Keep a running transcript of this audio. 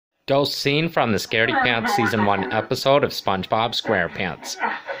Ghost scene from the Scardy Pants Season 1 episode of Spongebob Squarepants.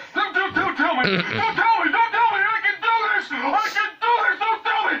 Don't tell me! Don't tell me! Don't tell me! I can do this! I can do this! Don't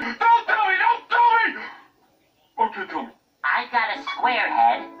tell me! Don't tell me! Don't tell me! Okay, tell me. I've got a square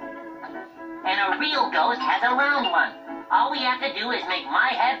head, and a real ghost has a round one. All we have to do is make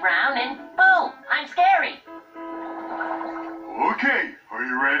my head round, and boom! I'm scary! Okay, are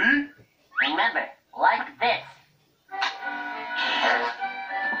you ready? Remember, like this.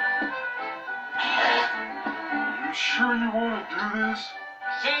 Are you sure you want to do this?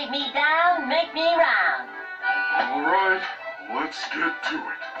 Shave me down, make me round. All right, let's get to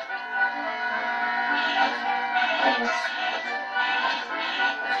it.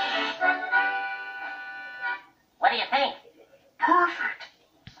 What do you think? Perfect.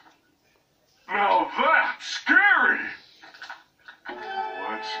 Now that's scary.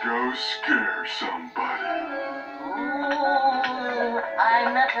 Let's go scare somebody. Ooh,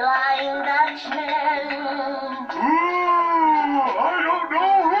 I'm the Flying Dutchman. Ooh, I don't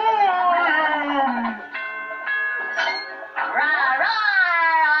know who I am. Rah, rah,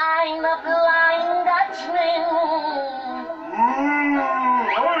 I'm the Flying Dutchman. Ooh,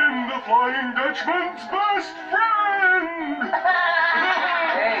 I'm the Flying Dutchman's best friend.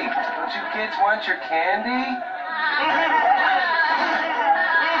 Hey, don't you kids want your candy?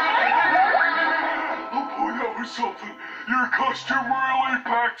 Oh boy, that was something. Your costume really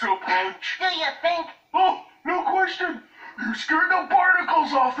packed a punch. Do you think? Oh, no question. You scared the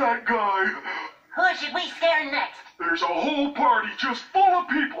barnacles off that guy. Who should we scare next? There's a whole party just full of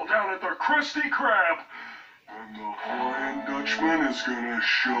people down at the Krusty Krab. And the Flying Dutchman is gonna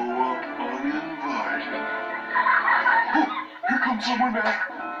show up uninvited. Oh, here comes someone back.